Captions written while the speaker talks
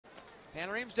And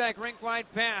Reemsdyk rink-wide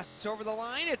pass over the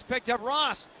line. It's picked up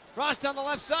Ross. Ross down the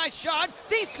left side, shot,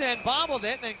 decent, bobbled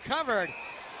it, and then covered.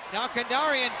 Now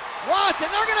Cundari and Ross,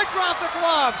 and they're going to drop the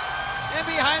gloves. And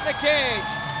behind the cage.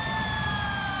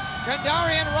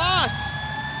 Cundari and Ross.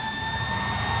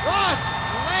 Ross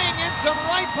laying in some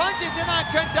right punches in on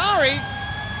Cundari.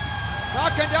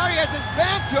 Now Cundari has his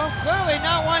back to him, clearly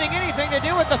not wanting anything to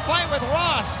do with the fight with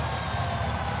Ross.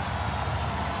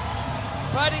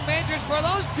 Fighting majors for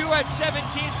those two at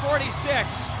 17:46.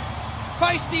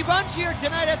 Feisty bunch here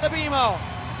tonight at the BMO.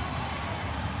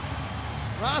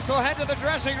 Ross will head to the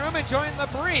dressing room and join the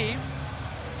brief.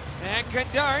 And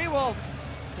Cundari will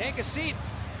take a seat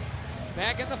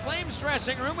back in the Flames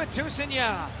dressing room with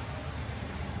Toussaint.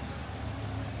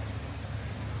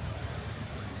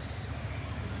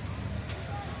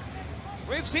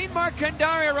 We've seen Mark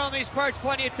Cundari around these parts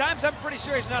plenty of times. I'm pretty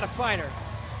sure he's not a fighter.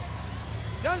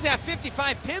 Does have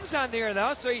 55 PIMs on there,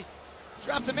 though, so he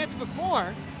dropped the mitts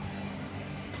before.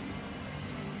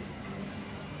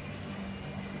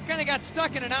 Kind of got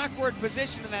stuck in an awkward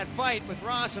position in that fight with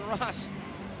Ross, and Ross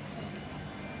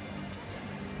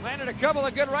landed a couple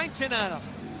of good rights in on him.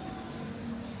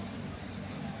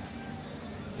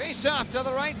 Face off to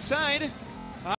the right side.